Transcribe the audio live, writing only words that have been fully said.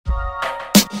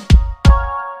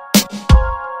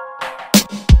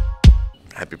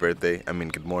birthday. I mean,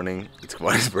 good morning. It's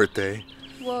Kavani's birthday.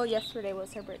 Well, yesterday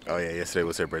was her birthday. Oh yeah, yesterday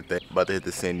was her birthday. About to hit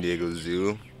the San Diego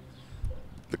Zoo.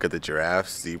 Look at the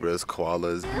giraffes, zebras,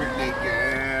 koalas. Birthday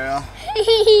girl.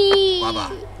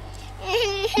 Baba.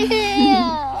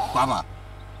 Baba.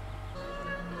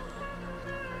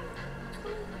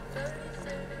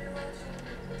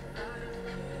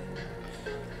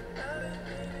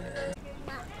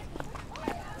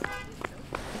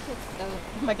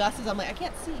 My glasses, I'm like, I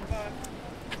can't see.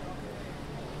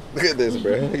 Look at this,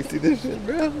 bro. You see this shit,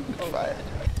 bro? It's fire.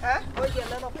 Huh? Oh, your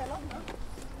little pillow?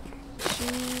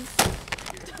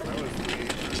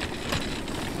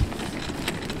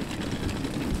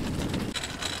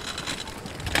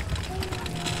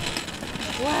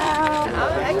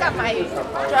 Wow. I got my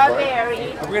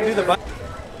strawberry. We're gonna do the bun.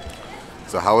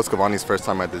 So how was Kavani's first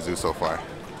time at the zoo so far?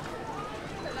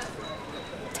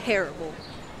 Terrible.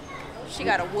 She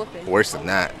got a whooping. Worse than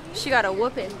that. She got a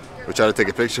whooping. We try to take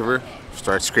a picture of her,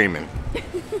 start screaming.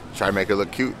 Try to make her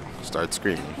look cute, start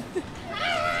screaming.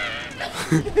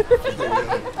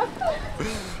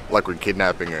 Like we're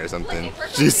kidnapping her or something.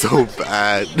 She's so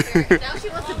bad. Now she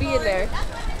wants to be in there.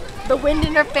 The wind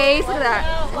in her face, look at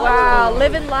that. Wow,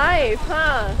 living life,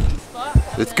 huh?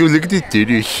 Let's go look at the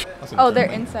turtles. Oh,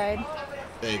 they're inside.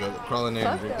 There you go, crawl in there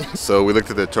and drink. So we looked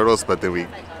at the turtles, but then we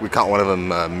caught one of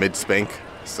them mid-spank.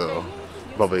 So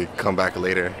probably come back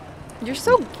later. You're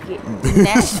so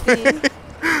nasty.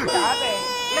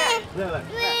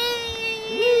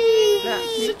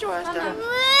 Sit your ass down.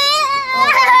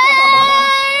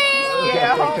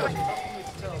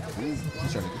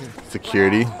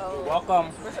 Security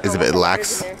Welcome. is a bit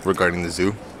lax regarding the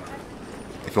zoo.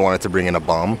 If you wanted to bring in a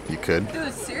bomb, you could.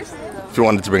 Dude, seriously though. If you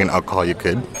wanted to bring in alcohol, you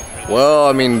could. Well,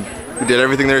 I mean, we did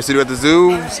everything there is to do at the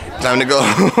zoo. Time to go.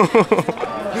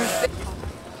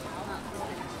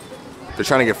 They're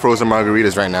trying to get frozen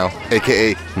margaritas right now,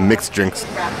 aka mixed drinks.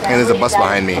 And there's a bus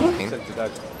behind me.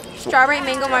 Strawberry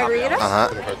mango margarita? Uh-huh.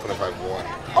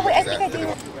 Oh wait, I think I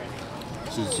did.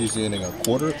 She's usually in a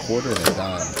quarter, and a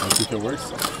dime. And see if it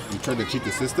works. You try to cheat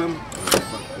the system.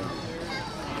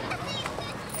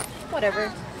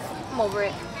 Whatever. I'm over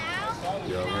it.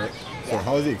 You alright? So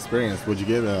how was the experience? Would you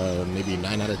give maybe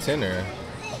 9 out of 10 or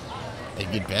hey,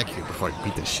 get back here before I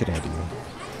beat the shit out of you?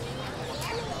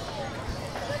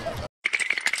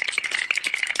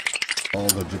 All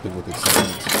the dripping with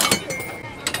excitement.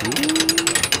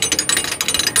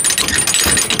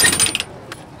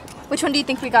 Which one do you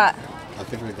think we got? I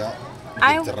think we got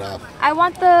the giraffe. I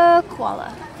want the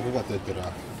koala. We got the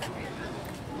giraffe.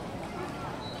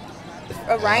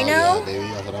 A rhino? Oh, yeah, baby.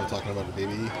 That's what I'm talking about, the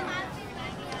baby.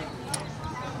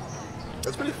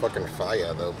 That's pretty fucking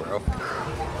fire, though, bro.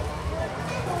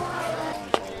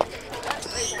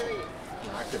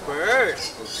 The bird.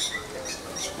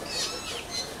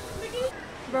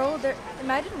 Bro,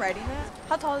 imagine riding that.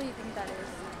 How tall do you think that is?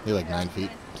 They're like 9 feet,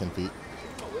 10 feet.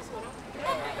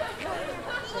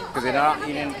 Because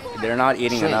they're not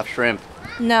eating enough shrimp.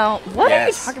 No. What Yes. are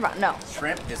you talking about? No.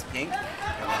 Shrimp is pink.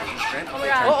 And when they eat shrimp, Oh my they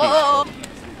god. turn pink.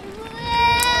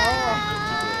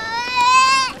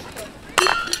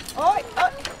 Oh.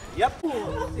 Yep.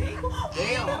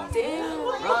 Damn. Damn.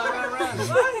 Run.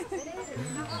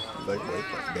 Like,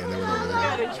 damn, they went over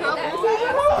there.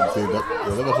 See, the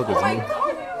motherfuckers move.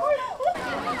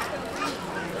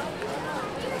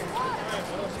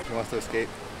 She wants to escape.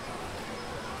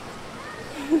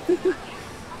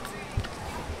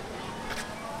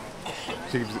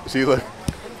 she look.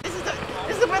 This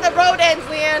is where the road ends,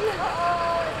 Leann.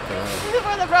 This is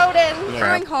where the road ends. We're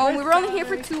going home. We were only here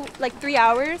for 3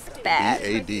 hours. Bad.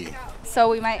 EAD. So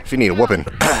we might. She need a whooping.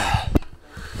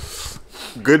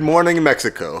 Good morning,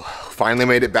 Mexico. Finally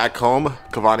made it back home.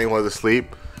 Kavani was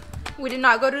asleep. We did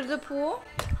not go to the pool.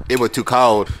 It was too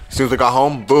cold. As soon as we got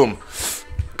home, boom.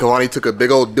 Kavani took a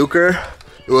big old duker.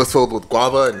 It was filled with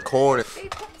guava and corn.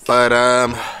 But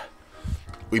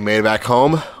we made it back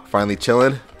home. Finally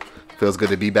chilling. Feels good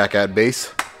to be back at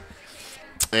base.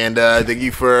 And thank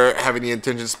you for having the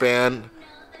attention span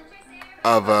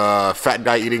of a fat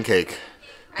guy eating cake.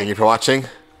 Thank you for watching.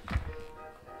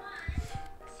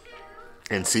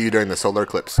 And see you during the solar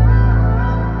eclipse.